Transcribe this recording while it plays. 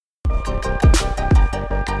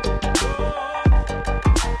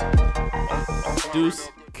Deuce.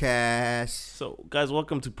 Cash. So, guys,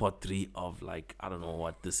 welcome to part 3 of I don't know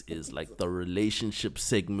what this is, the relationship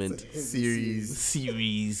segment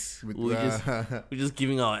series. With, We're just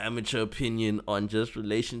giving our amateur opinion on just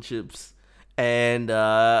relationships. And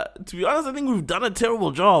to be honest, I think we've done a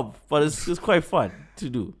terrible job, but it's quite fun to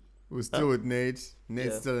do. We're still with Nate.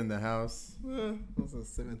 Nate's yeah. still in the house. What's the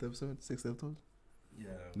 7th episode? 6th episode? Yeah.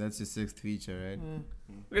 That's your 6th feature, right?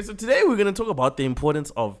 Okay, so today we're going to talk about the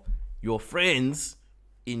importance of your friends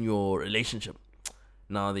in your relationship.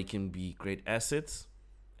 Now, they can be great assets,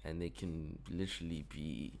 and they can literally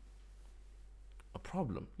be a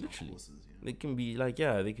problem. Literally. Horses, yeah. They can be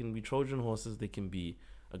they can be Trojan horses. They can be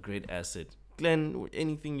a great asset. Glenn,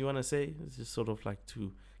 anything you want to say? It's just sort of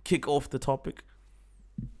to kick off the topic.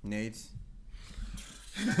 Nate.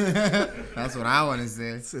 That's what I want to say.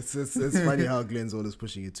 It's funny how Glenn's always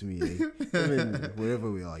pushing it to me. Even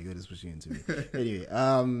wherever we are, you're always pushing it to me. Anyway,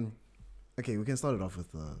 okay, we can start it off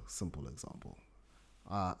with a simple example.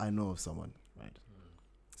 I know of someone, right?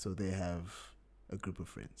 So they have a group of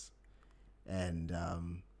friends, and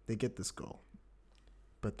they get this girl,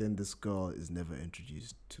 but then this girl is never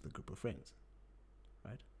introduced to the group of friends,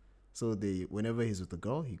 right? So whenever he's with the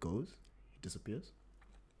girl, he disappears.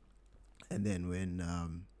 And then when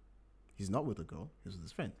he's not with the girl, he's with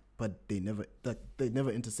his friend. But they never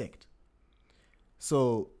intersect.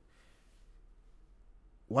 So,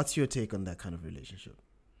 what's your take on that kind of relationship?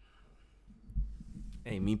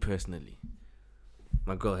 Hey, me personally,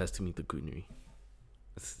 my girl has to meet the goonery.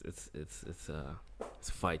 It's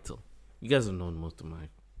vital. You guys have known most of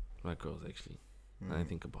my girls actually. When I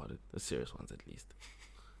think about it, the serious ones at least.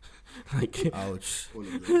 Ouch. All of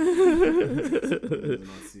them. The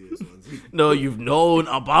not serious ones. No, you've known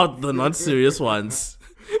about the not serious ones,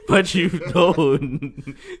 but you've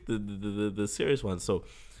known the serious ones. So,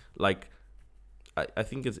 I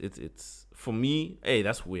think it's for me. Hey,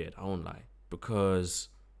 that's weird. I won't lie, because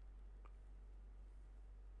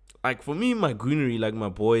for me, my greenery, my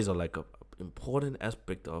boys are a important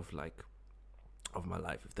aspect of my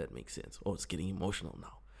life, if that makes sense. Oh, it's getting emotional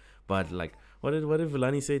now, but what did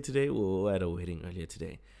Villani say today? We were at a wedding earlier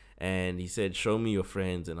today, and he said, "Show me your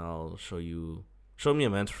friends, and I'll show you. Show me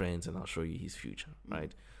a man's friends, and I'll show you his future."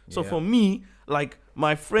 Right. Yeah. So for me,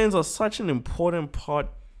 my friends are such an important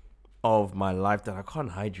part of my life that I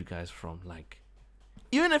can't hide you guys from.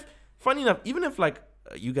 Even if, funny enough, you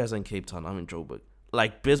guys are in Cape Town, I'm in Joburg.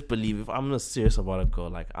 Best believe if I'm not serious about a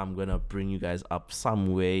girl, I'm gonna bring you guys up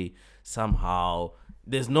some way, somehow.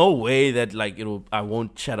 There's no way that I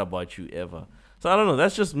won't chat about you ever. So I don't know.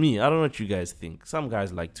 That's just me. I don't know what you guys think. Some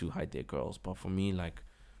guys like to hide their girls, but for me,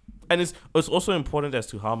 and it's also important as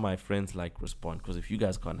to how my friends respond. Because if you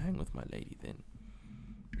guys can't hang with my lady, then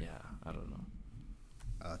yeah, I don't know.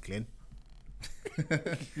 Glenn.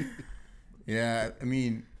 Yeah, I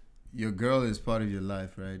mean, your girl is part of your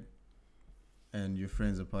life, right? And your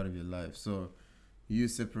friends are part of your life. So you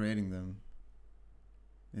separating them.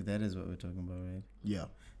 That is what we're talking about, right? Yeah.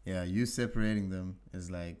 Yeah, you separating them is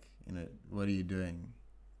what are you doing?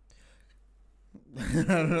 I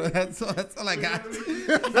don't know, that's all I got.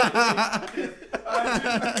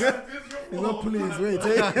 He's not pulling his weight,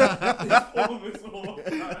 You're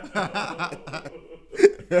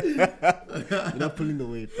not pulling the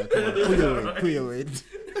weight. Come on, pull your weight.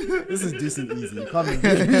 This is decent easy. Come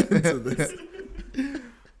into this.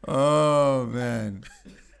 Oh, man.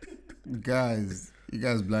 Guys, you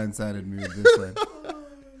guys blindsided me with this one.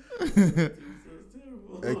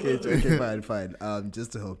 Okay, fine.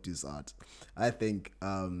 Just to help this out, I think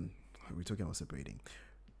we're talking about separating.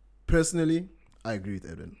 Personally, I agree with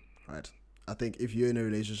Edwin. Right? I think if you're in a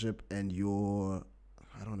relationship and I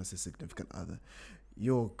don't want to say significant other,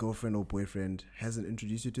 your girlfriend or boyfriend hasn't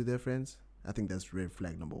introduced you to their friends, I think that's red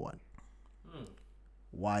flag number 1.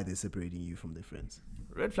 Why they're separating you from their friends?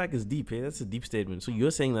 Red flag is deep, eh? That's a deep statement. So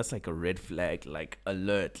you're saying that's a red flag,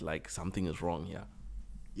 alert, something is wrong here.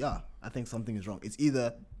 Yeah, I think something is wrong. It's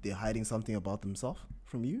either they're hiding something about themselves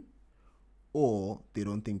from you, or they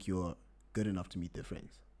don't think you're good enough to meet their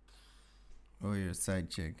friends. Oh, you're a side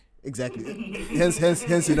chick. Exactly. hence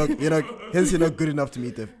you're not good enough to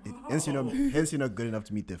meet hence you're not good enough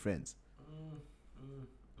to meet their friends.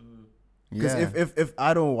 Because if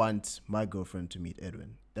I don't want my girlfriend to meet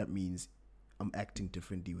Edwin, that means I'm acting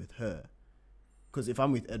differently with her. Because if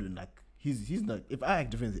I'm with Edwin, he's not. If I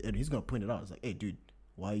act differently with Edwin, he's gonna point it out. It's hey, dude,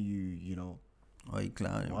 why you why are you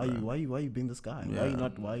clowning? Why you being this guy? Yeah.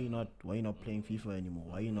 Why you not playing FIFA anymore?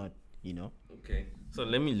 Why you not Okay. So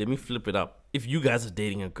let me flip it up. If you guys are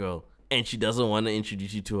dating a girl and she doesn't want to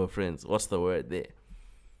introduce you to her friends, what's the word there?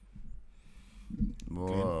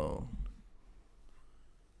 Whoa.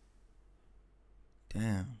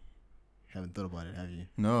 Damn. Haven't thought about it, have you?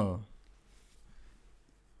 No.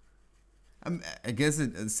 I guess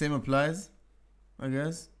the same applies. I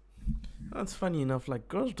guess. That's funny enough. Like,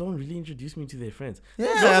 girls don't really introduce me to their friends. Yeah,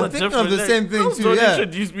 Girls I'm are thinking of different. the Like, same thing girls too. don't Yeah.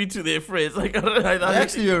 introduce me to their friends. Like,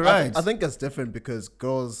 Actually, you're right. I think it's different because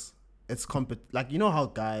girls, it's like, you know how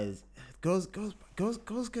guys, girls can,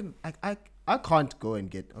 I can't go and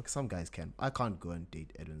get, okay, some guys can. I can't go and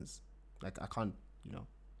date Edwin's. Like, I can't,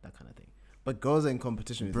 that kind of thing. But girls are in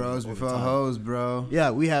competition with Bros me all the before time. hoes, bro. Yeah,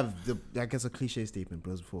 we have I guess a cliche statement,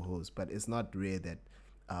 bros before hoes, but it's not rare that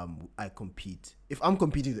I compete. If I'm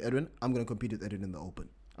competing with Edwin, I'm going to compete with Edwin in the open.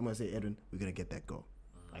 I'm going to say, Edwin, we're going to get that girl.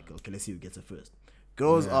 Like, okay, let's see who gets it first.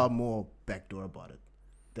 Girls are more backdoor about it.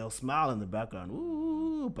 They'll smile in the background,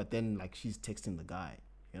 ooh, but then, like, she's texting the guy,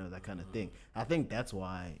 that kind of thing. I think that's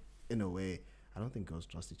why, in a way, I don't think girls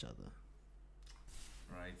trust each other.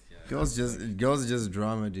 Right, yeah. Girls are just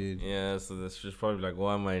drama, dude. Yeah, so that's just probably like,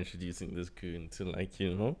 why am I introducing this coon to, like,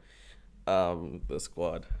 the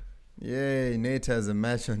squad? Yay, Nate has a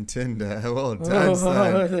match on Tinder. Well done,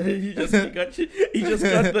 son. he just got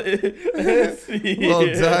the. Well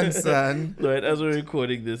done, son. Right, as we're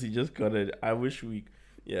recording this, he just got it.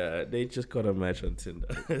 They just got a match on Tinder.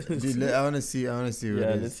 Dude, I want to see what let's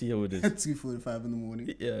it is. see how it is. At 2:45 in the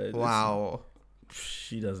morning. Yeah. Wow.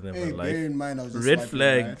 She doesn't have Hey, a bear life. in mind, I was just Red swiping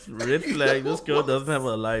flag. right. Red flag. This girl doesn't have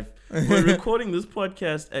a life. We're recording this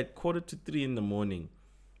podcast at 2:45 in the morning.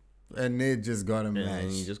 And Nate just got a match.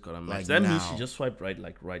 And you just got a match. Like That means now. she just swiped right,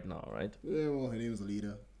 like right now, right? Yeah, well, her name's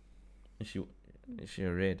Alida. Is she a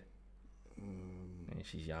red? And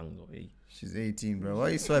she's young though, eh? She's 18, bro. Why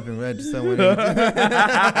are you swiping red to someone 18?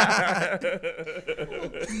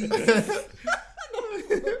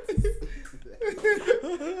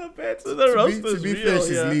 Back to the roasters. To be fair, real,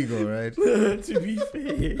 she's yeah. legal, right? To be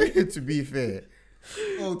fair. To be fair.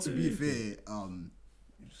 Oh, to be fair,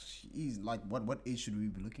 she's like, what age should we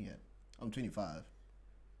be looking at? I'm 25.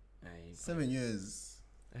 7 years.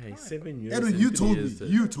 Hey, 7 years. Edwin, and you 3 told me. years,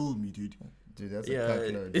 You told me, dude. Dude, that's a Yeah,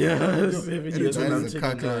 cuckload. yeah, 7 years. That When I'm is a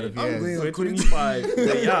cuckload of 29. I'm going years. We're 25.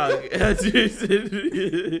 We're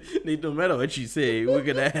young. No matter what you say, we're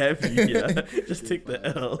gonna have you here. Just take the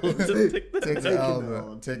L. Just take the Take the L. L,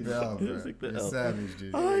 bro. Take the L, bro. Take the You're L. savage,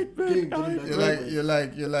 dude. Alright, man.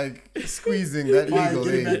 You're like squeezing that legal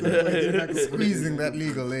Getting back on point, getting back on age. point. Squeezing that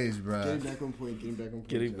legal age, bro. Getting back on point. Getting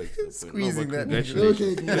back to the point. Squeezing No, but that.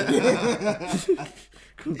 congratulations. Okay.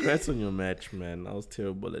 Congrats on your match, man. I was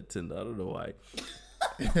terrible at Tinder. I don't know why.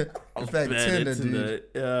 In fact, Bad Tinder, at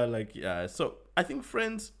dude. Yeah. So I think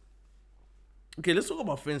friends. Okay, let's talk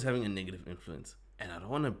about friends having a negative influence. And I don't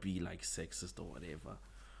want to be like sexist or whatever,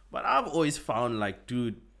 but I've always found like,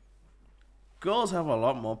 dude, girls have a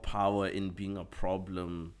lot more power in being a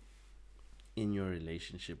problem in your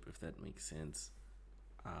relationship, if that makes sense.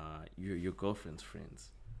 Your girlfriend's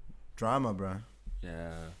friends. Drama, bro.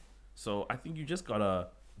 Yeah. So I think you just gotta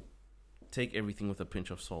take everything with a pinch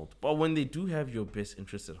of salt. But when they do have your best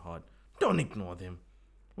interest at heart, don't ignore them,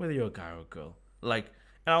 whether you're a guy or a girl. Like,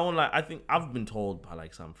 and I won't lie, I think I've been told by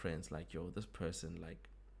like some friends, like, yo, this person, like,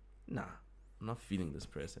 nah, I'm not feeling this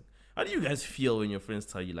person. How do you guys feel when your friends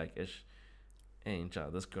tell you like, ish, hey,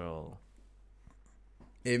 child, this girl?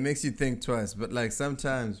 It makes you think twice, but like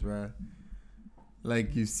sometimes, bro.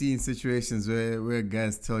 Like you've seen situations where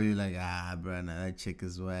guys tell you like, bro, nah, that chick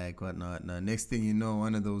is whack, whatnot. Now, next thing you know,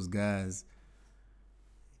 one of those guys,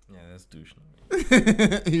 Yeah, that's douche.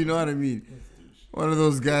 you know what I mean? One of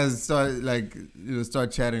those guys start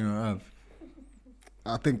chatting her up.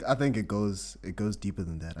 I think it goes deeper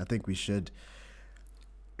than that. I think we should,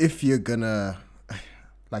 if you're gonna,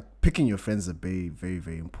 like, picking your friends is a very, very,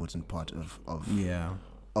 very important part of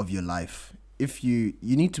your life. If you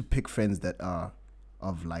need to pick friends that are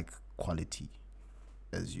of like quality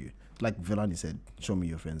as you. Like Villani said, show me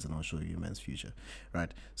your friends and I'll show you your man's future.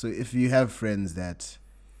 Right? So if you have friends that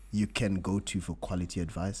you can go to for quality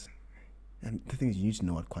advice, and the thing is you need to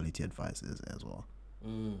know what quality advice is as well.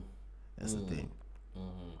 That's the thing.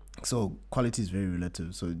 So quality is very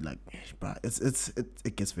relative. So like, bruh,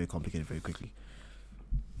 it gets very complicated very quickly.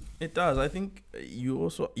 It does. I think you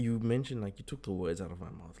mentioned, like, you took the words out of my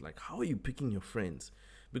mouth. Like, how are you picking your friends?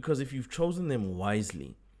 Because if you've chosen them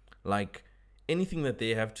wisely, like, anything that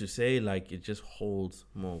they have to say, like, it just holds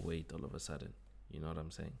more weight all of a sudden. You know what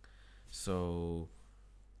I'm saying? So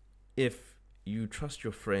if you trust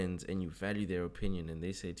your friends and you value their opinion and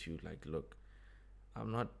they say to you, like, look,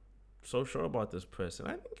 I'm not so sure about this person,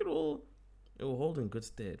 I think it will hold in good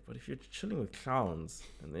stead. But if you're chilling with clowns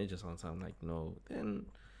and they just sound like no, then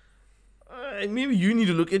maybe you need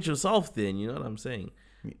to look at yourself then, you know what I'm saying?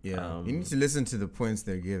 Yeah. You need to listen to the points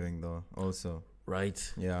they're giving though, also.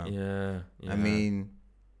 Right. Yeah. Yeah. I mean,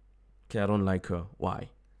 okay, I don't like her. Why?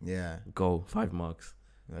 yeah. Go 5 marks.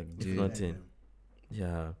 Like, If dude, not 10.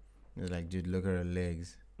 Yeah. it's like, dude, look at her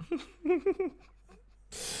legs.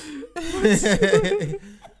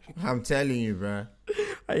 I'm telling you, bruh.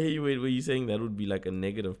 I hear you. Wait, were you saying that would be like a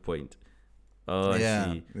negative point? Oh, Yeah,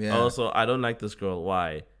 I see. yeah. Also, I don't like this girl.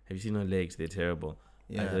 Why? Have you seen her legs? They're terrible.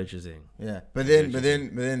 I Yeah. heard you saying. Yeah, but then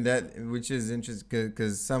that, which is interesting,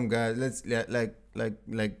 because some guys,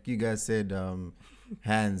 like you guys said,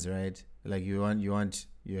 hands, right? Like you want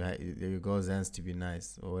your girl's hands to be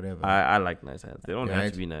nice or whatever. I like nice hands. They don't have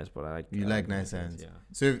Right. to be nice, but I You like nice hands. Yeah.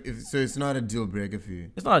 So if it's not a deal breaker for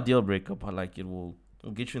you. It's not a deal breaker, but like it'll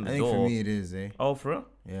get you in I the think door. for me it is, eh? Oh, for real?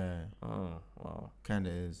 Yeah, Oh, wow. kinda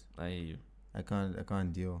is. I hear you. I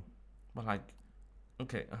can't deal. But like,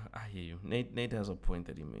 okay, I hear you. Nate has a point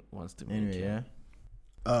that he wants to make. Anyway, yeah.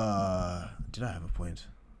 Did I have a point?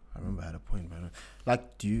 I remember I had a point, but like,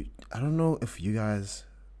 I don't know if you guys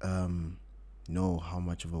know how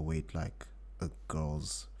much of a weight like a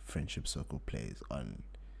girl's friendship circle plays on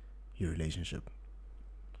your relationship.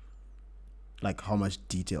 Like how much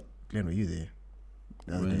detail, Glenn, were you there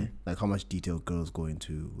the other day? Like how much detail girls go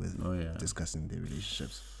into with discussing their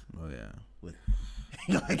relationships. Oh yeah.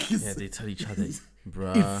 Like, Yeah, they tell each other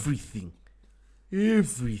Bruh. everything.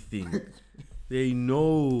 They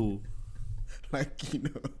know. like, you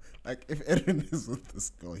know, like if Edwin is with this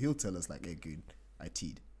girl, he'll tell us like, "Hey, good, I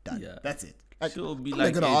teed, done. Yeah. That's it." Like, She'll be I'm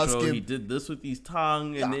like, not gonna hey, ask bro, him. he did this with his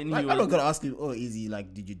tongue, and then like, he I'm was not gonna ask him. Oh, easy.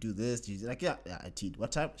 Like, did you do this? Did you like? Yeah, I teed.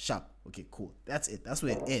 What time? Sharp. Okay, cool. That's it. That's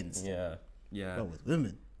where it ends. yeah. But with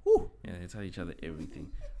women, whew, Yeah, they tell each other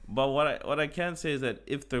everything. But what I can say is that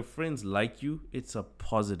if their friends like you, it's a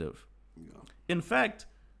positive. In fact,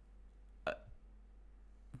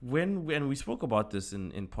 when we spoke about this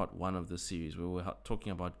in part 1 of the series, where we were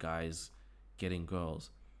talking about guys getting girls,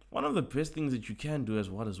 one of the best things that you can do as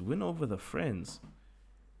well is win over the friends.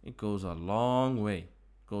 It goes a long way.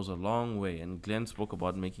 And Glenn spoke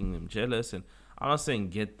about making them jealous, and I'm not saying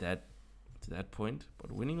get that to that point,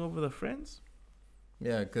 but winning over the friends.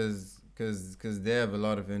 Yeah, cause they have a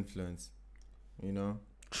lot of influence, you know,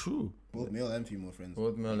 True. both male and female friends.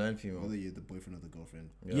 both male and female. Whether you're the boyfriend or the girlfriend.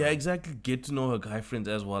 Yeah, exactly. Get to know her guy friends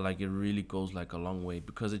as well. Like it really goes like a long way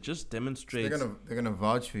because it just demonstrates. They're gonna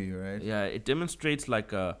vouch for you, right? Yeah, it demonstrates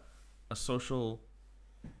like a social.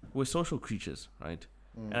 We're social creatures, right?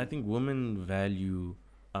 And I think women value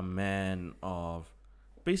a man of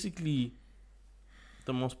basically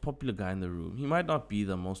the most popular guy in the room. He might not be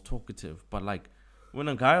the most talkative, but like when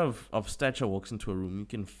a guy of stature walks into a room, you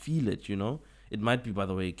can feel it, you know? It might be by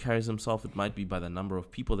the way he carries himself. It might be by the number of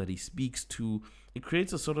people that he speaks to. It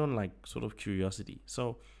creates a sort of curiosity.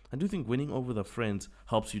 So I do think winning over the friends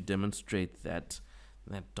helps you demonstrate that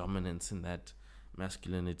dominance and that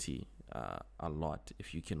masculinity a lot.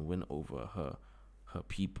 If you can win over her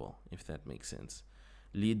people, if that makes sense.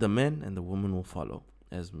 Lead the men and the woman will follow,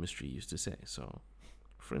 as Mystery used to say. So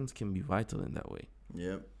friends can be vital in that way.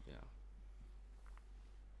 Yep. Yeah.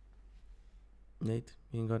 Nate,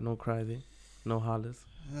 you ain't got no cry there? No hollers?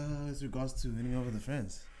 As regards to winning over the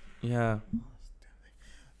friends. Yeah.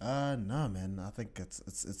 Nah, man. I think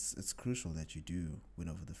it's crucial that you do win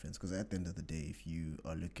over the friends, because at the end of the day, if you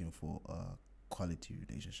are looking for a quality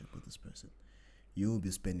relationship with this person, you'll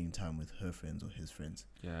be spending time with her friends or his friends.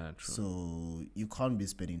 Yeah, true. So you can't be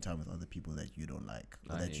spending time with other people that you don't like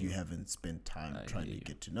or that you haven't spent time trying to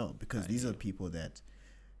get to know, because these are people that,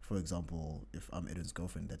 for example, if I'm Edwin's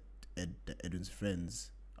girlfriend, that Edwin's friends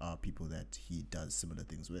are people that he does similar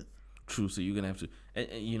things with. True. So you're gonna have to, and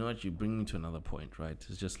you know what? You bring me to another point, right?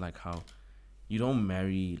 It's just like how you don't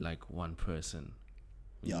marry like one person.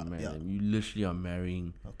 When you marry them. You literally are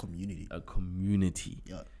marrying A community.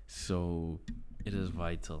 Yeah. So it is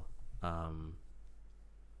vital. Yeah,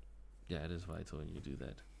 it is vital when you do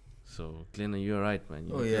that. So Glenn, you're right, man.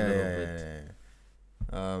 You Yeah.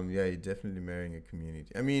 You're definitely marrying a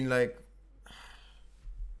community. I mean, like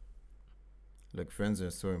friends are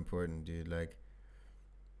so important, dude. Like,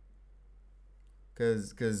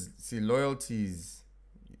 cause see, loyalties.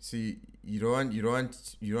 See, you don't want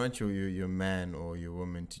your man or your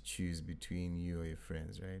woman to choose between you or your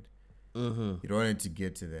friends, right? Mm-hmm. You don't want it to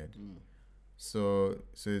get to that. So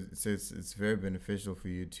it's very beneficial for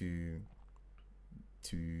you to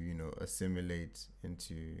assimilate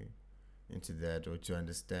into that, or to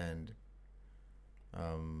understand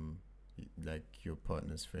like your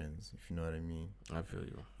partner's friends, if you know what I mean. I feel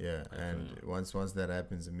you. Yeah, once that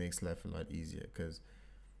happens, it makes life a lot easier, because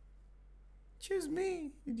choose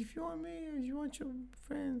me if you want me, or you want your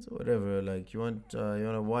friends or whatever. Like you want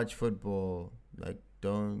to watch football, Like,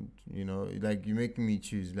 don't, like, you're making me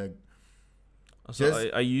choose. Like, So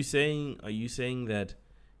Just- are you saying that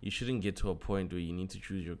you shouldn't get to a point where you need to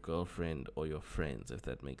choose your girlfriend or your friends, if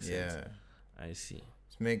that makes sense? yeah, I see.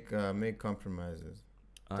 just make compromises.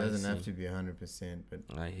 Doesn't have to be 100%, but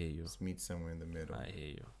I hear you. just meet somewhere in the middle. I hear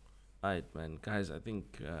you. Alright, man, guys. I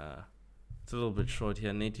think it's a little bit short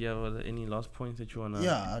here. Nate, do you have any last points that you wanna?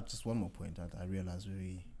 Yeah, just one more point. I realized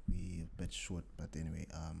we a bit short, but anyway,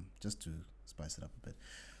 just to spice it up a bit.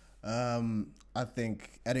 I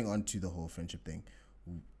think adding on to the whole friendship thing,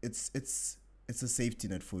 it's a safety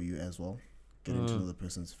net for you as well, getting to know the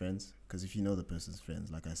person's friends. Because if you know the person's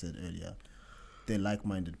friends, like I said earlier, they're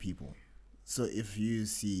like-minded people. So if you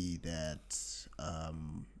see that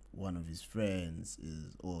one of his friends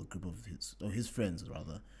or a group of his friends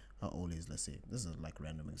rather, are always, let's say, this is like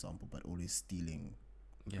random example, but always stealing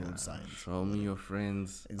road signs. Show me your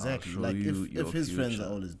friends. Exactly. I'll show Like you if your his friends future.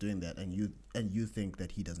 are always doing that, and you think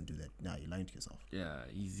that he doesn't do that, nah, you're lying to yourself. Yeah,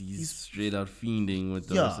 he's straight out fiending with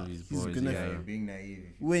the Yeah, rest of his he's boys. gonna- Yeah, Yeah, you're being naive.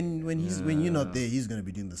 When you're not there, he's gonna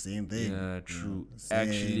be doing the same thing. yeah, you know, true. the same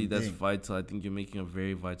Actually, that's thing. vital. I think you're making a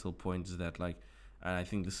very vital point. Is that like, and I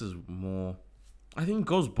think this is more. I think it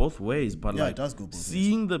goes both ways, but Yeah, like it does go both ways.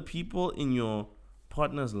 seeing the people in your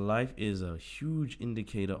partner's life is a huge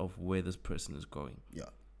indicator of where this person is going Yeah,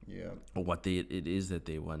 Yeah. or what it is that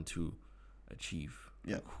they want to achieve.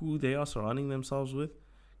 Yeah. Like who they are surrounding themselves with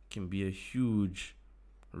can be a huge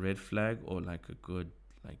red flag or like a good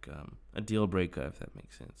a deal breaker, if that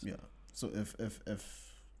makes sense. yeah. So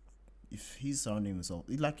if he's surrounding himself,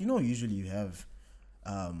 like, usually you have,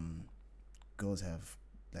 girls have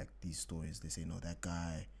like these stories. They say, no, that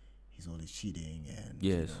guy, he's always cheating, and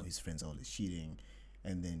Yes. his friends are always cheating,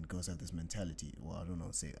 and then girls have this mentality. Well, I don't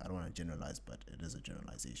want to generalize, but it is a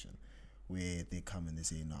generalization, where they come and they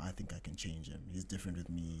say, no, I think I can change him. He's different with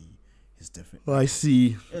me. He's different. I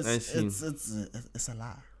see. It's, I see. It's a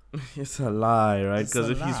lie. It's a lie, right? It's Because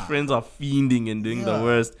a if his lie. friends are fiending and doing the Yeah.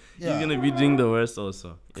 worst, Yeah. he's gonna be doing the worst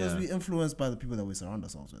also. Because Yeah. we're influenced by the people that we surround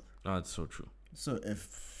ourselves with. Oh, it's so true. So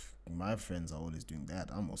if my friends are always doing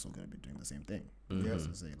that, I'm also going to be doing the same thing. Mhm. Yeah.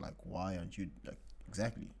 So say, like, why aren't you, like,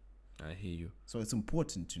 exactly? I hear you. So it's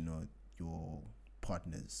important to know your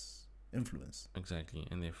partner's influence, Exactly.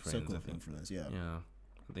 And their friends, circle I of think. influence. Yeah. Yeah.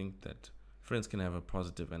 I think that friends can have a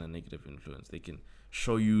positive and a negative influence. They can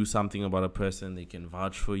show you something about a person. They can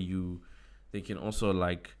vouch for you. They can also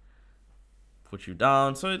like put you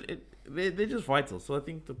down. So they're just vital. So I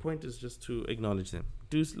think the point is just to acknowledge them.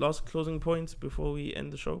 Do last closing points before we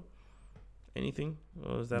end the show. Anything?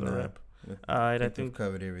 Or is that a Nah. wrap? I Alright, I we've think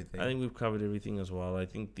covered everything. I think we've covered everything as well. I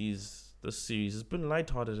think this series has been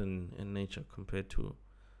lighthearted in nature compared to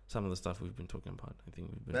some of the stuff we've been talking about. I think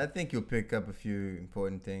we've been. But I think you'll pick up a few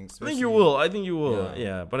important things. I think you especially- will. I think you will. Yeah.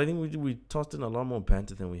 Yeah. But I think we tossed in a lot more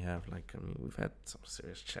banter than we have. Like, I mean, we've had some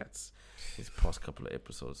serious chats these past couple of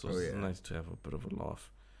episodes. So Oh, it's yeah. nice to have a bit of a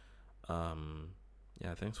laugh.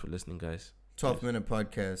 Yeah. Thanks for listening, guys. 12-minute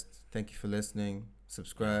podcast. Thank you for listening.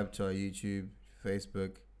 Subscribe to our YouTube,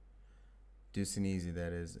 Facebook. Deuce and Easy,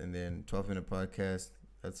 that is. And then 12-minute podcast.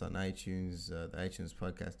 That's on iTunes, the iTunes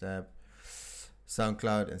podcast app,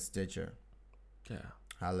 SoundCloud, and Stitcher. Yeah.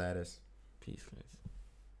 Holla at us. Peace, guys.